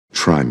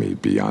Try me,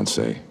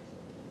 Beyonce.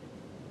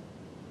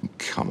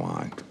 Come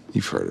on,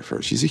 you've heard of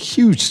her. She's a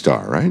huge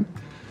star, right?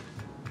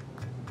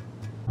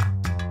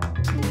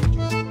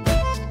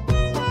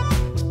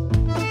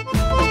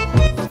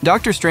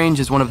 Doctor Strange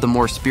is one of the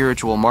more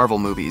spiritual Marvel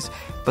movies,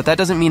 but that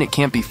doesn't mean it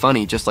can't be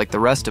funny just like the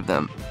rest of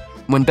them.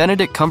 When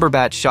Benedict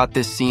Cumberbatch shot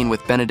this scene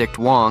with Benedict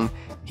Wong,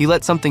 he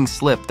let something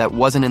slip that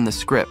wasn't in the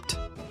script.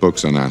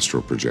 Books on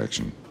astral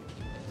projection.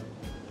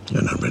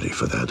 You're not ready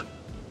for that.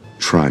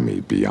 Try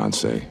me,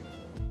 Beyonce.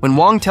 When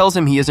Wong tells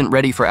him he isn't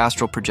ready for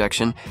astral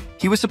projection,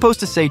 he was supposed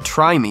to say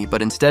try me,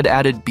 but instead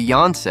added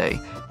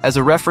Beyonce as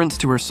a reference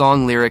to her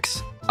song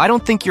lyrics, I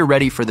don't think you're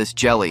ready for this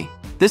jelly.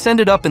 This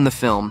ended up in the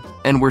film,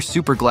 and we're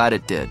super glad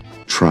it did.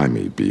 Try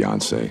me,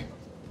 Beyonce.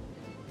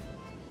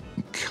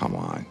 Come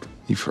on,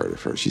 you've heard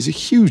of her. She's a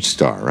huge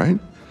star, right?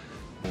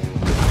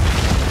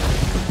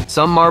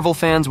 Some Marvel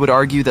fans would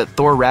argue that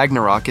Thor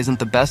Ragnarok isn't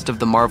the best of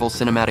the Marvel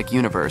Cinematic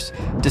Universe,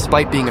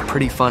 despite being a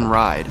pretty fun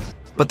ride.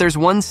 But there's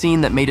one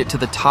scene that made it to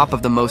the top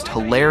of the most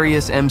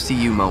hilarious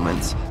MCU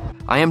moments.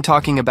 I am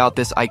talking about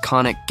this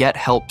iconic Get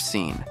Help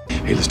scene.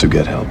 Hey, let's do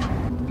Get Help.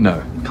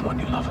 No. Come on,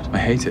 you love it. I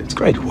hate it. It's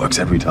great, it works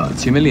every time.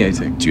 It's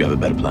humiliating. Do you have a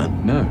better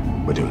plan? No.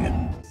 We're doing it.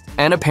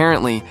 And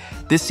apparently,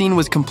 this scene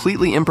was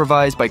completely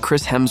improvised by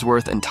Chris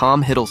Hemsworth and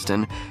Tom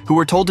Hiddleston, who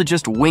were told to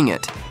just wing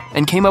it,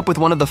 and came up with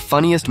one of the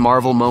funniest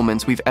Marvel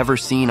moments we've ever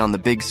seen on the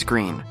big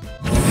screen.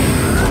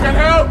 Get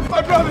help!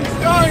 My brother's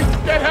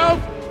dying! Get help!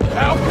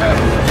 Help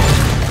him!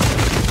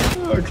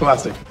 Oh,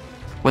 classic.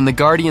 When the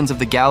Guardians of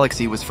the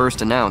Galaxy was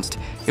first announced,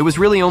 it was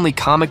really only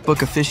comic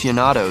book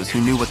aficionados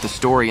who knew what the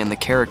story and the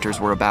characters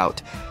were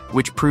about,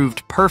 which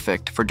proved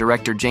perfect for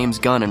director James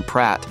Gunn and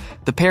Pratt,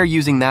 the pair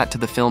using that to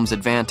the film's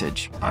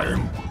advantage. I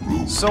am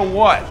Groot. So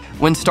what?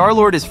 When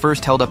Star-Lord is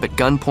first held up at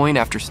gunpoint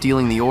after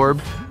stealing the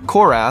orb,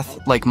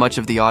 Korath, like much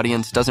of the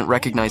audience, doesn't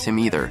recognize him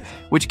either,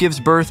 which gives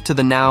birth to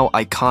the now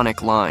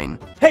iconic line.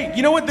 Hey,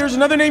 you know what? There's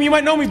another name you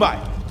might know me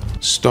by.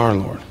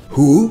 Star-Lord.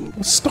 Who?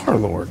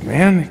 Star-Lord,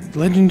 man.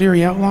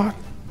 Legendary outlaw.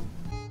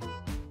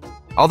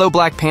 Although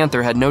Black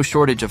Panther had no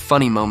shortage of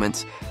funny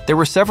moments, there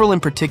were several in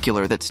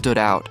particular that stood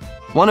out.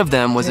 One of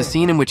them was a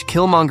scene in which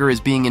Killmonger is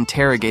being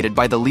interrogated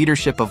by the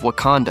leadership of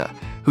Wakanda,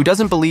 who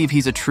doesn't believe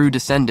he's a true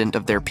descendant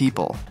of their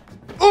people.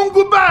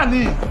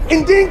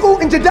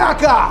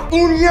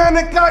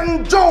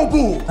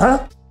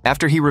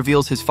 After he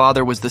reveals his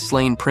father was the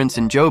slain prince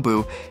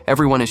Njobu,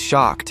 everyone is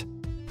shocked.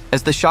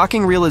 As the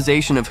shocking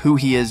realization of who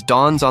he is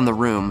dawns on the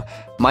room,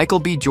 Michael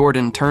B.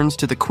 Jordan turns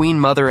to the Queen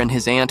Mother and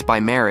his aunt by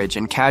marriage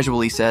and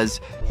casually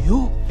says,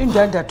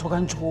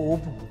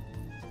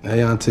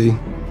 Hey, Auntie.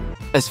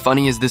 As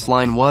funny as this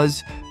line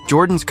was,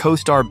 Jordan's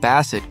co-star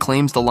Bassett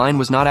claims the line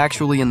was not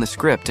actually in the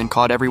script and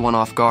caught everyone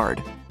off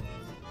guard.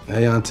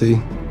 Hey,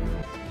 Auntie.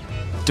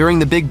 During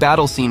the big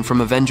battle scene from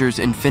Avengers: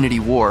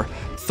 Infinity War,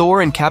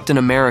 Thor and Captain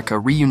America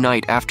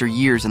reunite after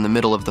years in the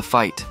middle of the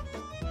fight.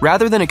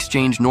 Rather than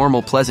exchange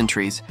normal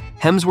pleasantries,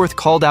 Hemsworth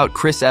called out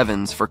Chris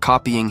Evans for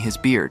copying his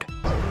beard.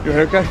 Your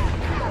haircut?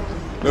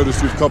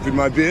 Notice you've copied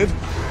my beard.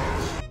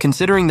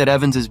 Considering that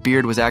Evans's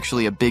beard was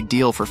actually a big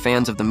deal for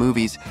fans of the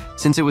movies,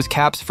 since it was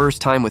Cap's first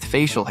time with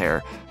facial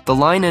hair, the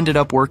line ended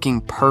up working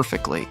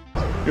perfectly.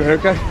 Your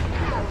haircut?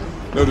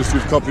 Notice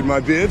you've copied my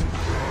beard.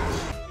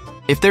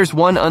 If there's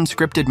one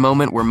unscripted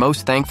moment we're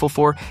most thankful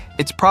for,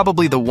 it's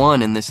probably the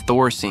one in this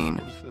Thor scene.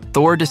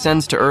 Thor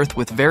descends to Earth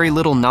with very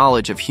little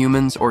knowledge of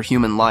humans or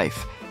human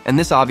life, and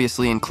this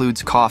obviously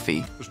includes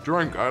coffee. This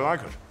drink, I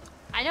like it.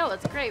 I know,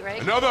 it's great,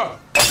 right? Another!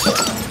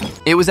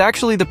 It was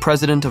actually the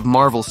president of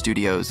Marvel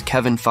Studios,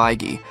 Kevin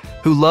Feige,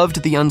 who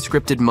loved the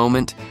unscripted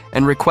moment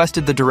and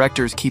requested the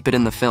directors keep it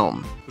in the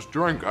film. This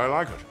drink, I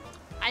like it.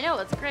 I know,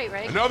 it's great,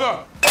 right?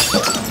 Another!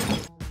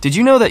 Did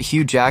you know that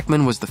Hugh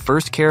Jackman was the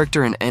first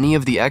character in any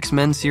of the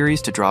X-Men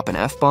series to drop an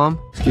F-bomb?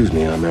 Excuse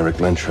me, I'm Eric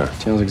Lenstra.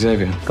 Charles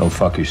Xavier. Go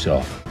fuck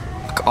yourself.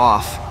 Fuck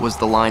off was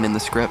the line in the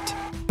script.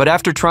 But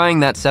after trying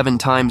that 7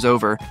 times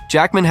over,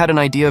 Jackman had an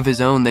idea of his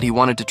own that he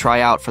wanted to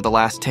try out for the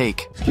last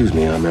take. Excuse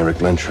me, I'm Eric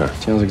Lenstra.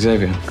 Charles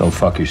Xavier. Go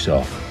fuck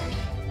yourself.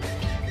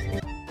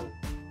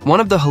 One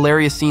of the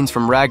hilarious scenes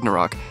from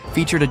Ragnarok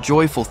featured a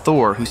joyful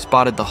Thor who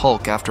spotted the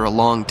Hulk after a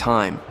long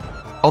time.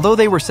 Although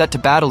they were set to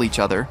battle each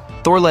other,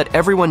 Thor let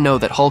everyone know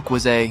that Hulk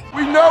was a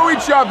We know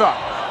each other!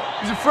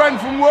 He's a friend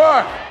from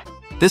work!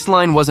 This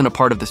line wasn't a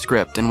part of the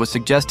script and was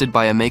suggested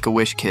by a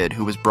Make-A-Wish kid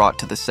who was brought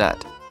to the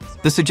set.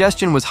 The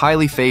suggestion was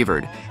highly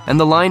favored, and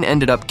the line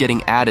ended up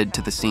getting added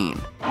to the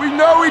scene. We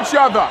know each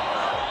other!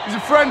 He's a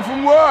friend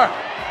from work!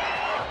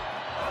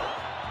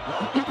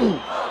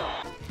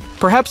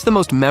 Perhaps the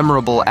most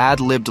memorable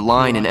ad-libbed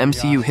line in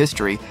MCU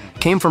history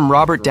came from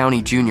Robert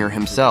Downey Jr.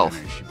 himself.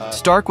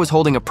 Stark was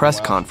holding a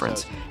press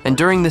conference, and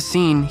during the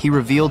scene, he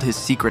revealed his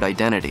secret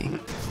identity.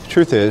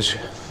 Truth is,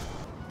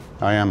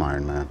 I am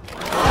Iron Man.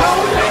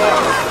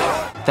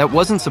 That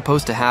wasn't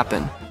supposed to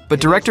happen, but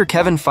director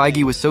Kevin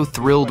Feige was so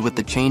thrilled with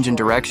the change in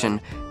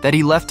direction that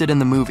he left it in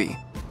the movie.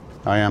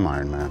 I am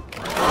Iron Man.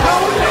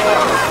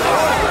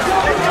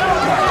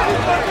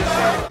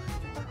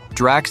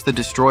 Drax the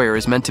Destroyer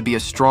is meant to be a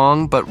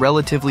strong but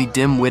relatively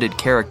dim-witted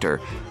character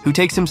who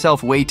takes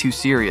himself way too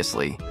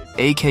seriously,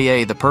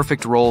 aka the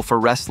perfect role for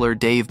wrestler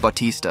Dave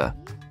Bautista.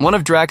 One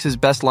of Drax's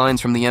best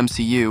lines from the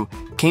MCU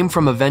came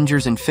from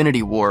Avengers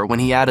Infinity War when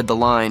he added the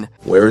line,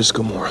 Where is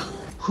Gamora?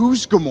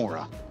 Who's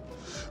Gamora?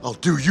 I'll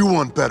do you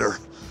one better.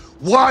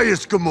 Why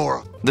is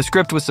Gamora? The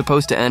script was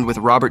supposed to end with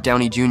Robert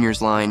Downey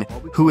Jr.'s line,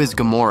 "Who is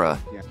Gamora?"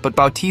 But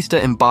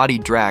Bautista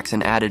embodied Drax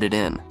and added it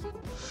in.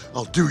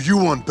 I'll do you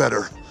one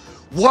better.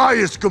 Why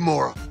is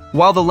Gamora?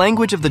 While the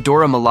language of the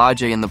Dora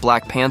Milaje in the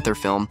Black Panther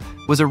film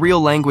was a real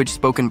language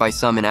spoken by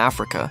some in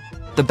Africa,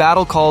 the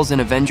battle calls in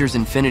Avengers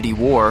Infinity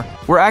War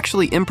were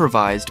actually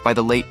improvised by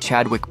the late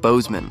Chadwick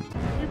Boseman.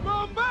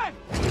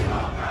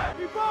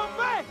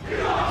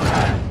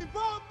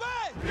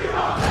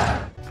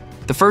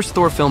 The first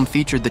Thor film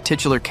featured the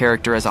titular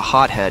character as a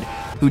hothead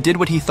who did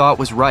what he thought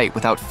was right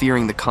without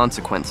fearing the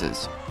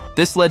consequences.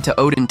 This led to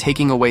Odin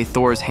taking away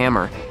Thor's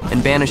hammer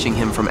and banishing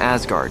him from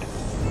Asgard.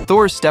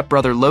 Thor's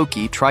stepbrother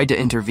Loki tried to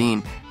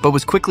intervene, but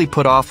was quickly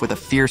put off with a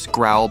fierce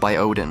growl by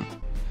Odin.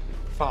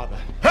 Father.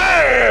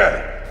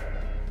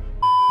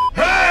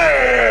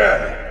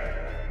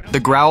 The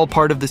growl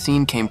part of the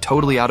scene came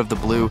totally out of the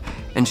blue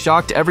and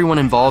shocked everyone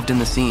involved in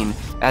the scene,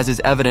 as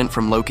is evident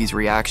from Loki's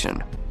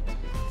reaction.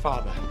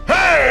 Father.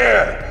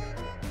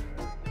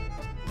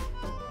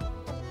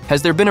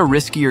 Has there been a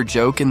riskier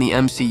joke in the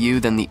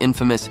MCU than the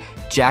infamous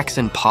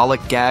Jackson Pollock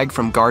gag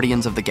from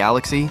Guardians of the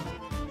Galaxy?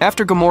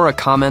 After Gamora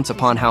comments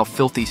upon how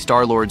filthy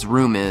Star-Lord's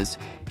room is,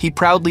 he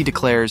proudly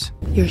declares,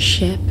 "Your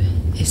ship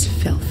is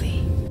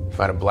filthy." If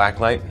I had a black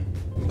light,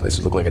 the place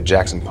would look like a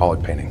Jackson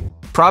Pollock painting.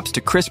 Props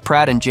to Chris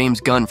Pratt and James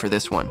Gunn for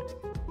this one.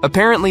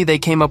 Apparently, they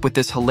came up with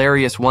this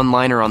hilarious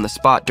one-liner on the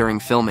spot during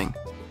filming.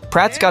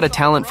 Pratt's got a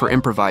talent for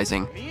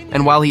improvising,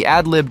 and while he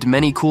ad-libbed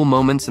many cool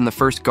moments in the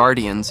first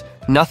Guardians,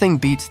 nothing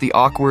beats the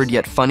awkward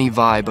yet funny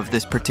vibe of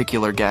this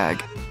particular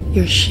gag.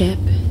 "Your ship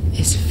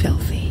is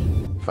filthy."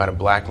 If I had a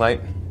black light,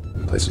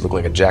 the place would look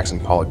like a Jackson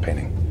Pollock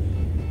painting.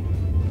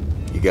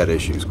 You got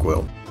issues,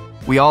 Quill.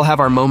 We all have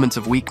our moments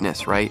of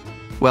weakness, right?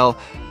 Well,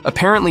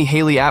 apparently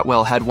Haley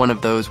Atwell had one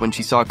of those when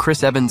she saw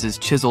Chris Evans'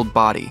 chiseled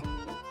body.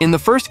 In the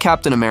first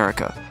Captain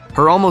America,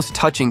 her almost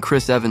touching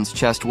Chris Evans'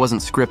 chest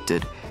wasn't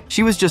scripted.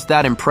 She was just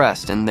that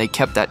impressed, and they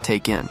kept that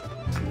take in.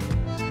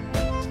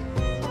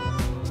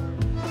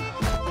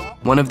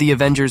 One of the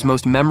Avengers'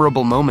 most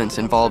memorable moments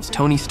involves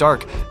Tony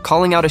Stark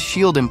calling out a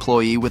S.H.I.E.L.D.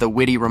 employee with a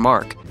witty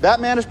remark. That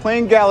man is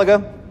playing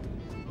Galaga.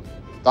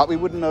 Thought we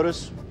wouldn't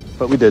notice,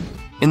 but we did.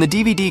 In the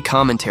DVD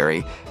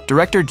commentary,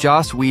 director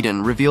Joss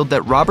Whedon revealed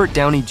that Robert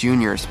Downey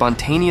Jr.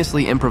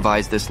 spontaneously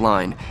improvised this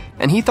line,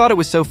 and he thought it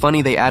was so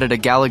funny they added a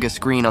Galaga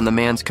screen on the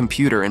man's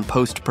computer in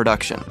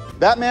post-production.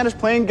 That man is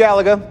playing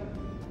Galaga.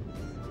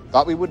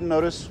 Thought we wouldn't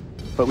notice,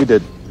 but we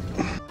did.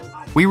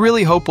 We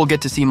really hope we'll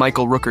get to see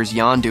Michael Rooker's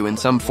Yondu in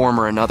some form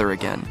or another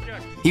again.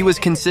 He was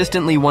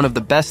consistently one of the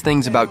best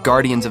things about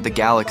Guardians of the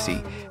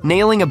Galaxy,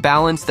 nailing a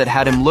balance that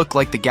had him look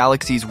like the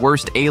galaxy's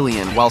worst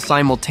alien while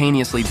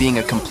simultaneously being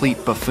a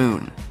complete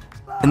buffoon.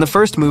 In the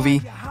first movie,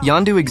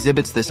 Yondu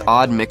exhibits this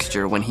odd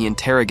mixture when he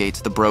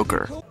interrogates the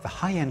broker. The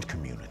high-end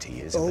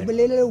community is...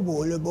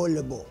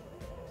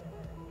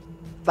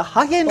 The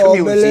high-end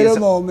community is...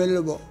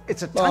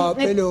 It's a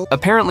tight-knit...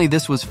 Apparently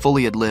this was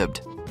fully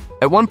ad-libbed.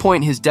 At one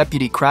point, his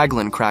deputy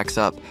Kraglin cracks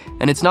up,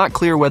 and it's not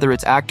clear whether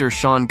it's actor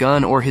Sean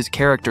Gunn or his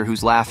character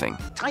who's laughing.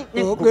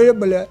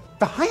 The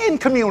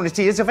high-end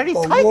community is a very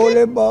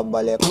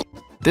tight-knit...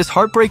 This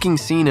heartbreaking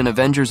scene in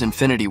Avengers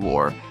Infinity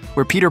War,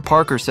 where Peter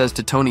Parker says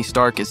to Tony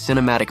Stark, is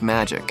cinematic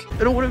magic.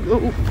 I don't want to go.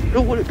 I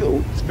don't want to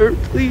go. Sir,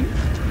 please.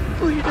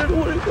 Please, I don't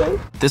want to go.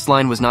 This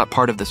line was not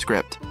part of the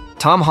script.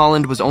 Tom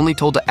Holland was only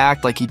told to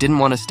act like he didn't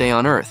want to stay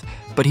on Earth,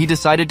 but he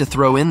decided to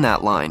throw in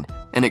that line,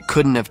 and it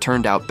couldn't have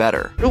turned out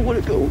better. I don't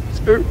want to go.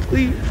 Sir,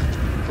 please.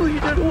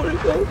 Please, I don't want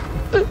to go.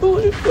 I don't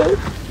want to go.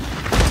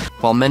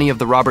 While many of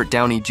the Robert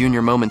Downey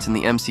Jr. moments in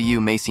the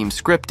MCU may seem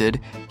scripted,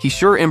 he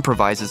sure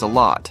improvises a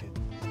lot.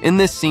 In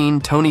this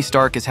scene, Tony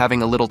Stark is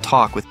having a little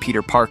talk with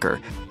Peter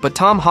Parker, but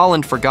Tom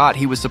Holland forgot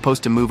he was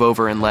supposed to move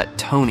over and let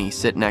Tony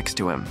sit next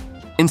to him.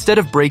 Instead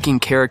of breaking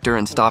character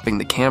and stopping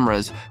the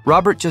cameras,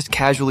 Robert just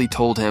casually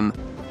told him,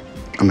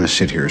 I'm gonna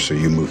sit here so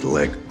you move the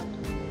leg.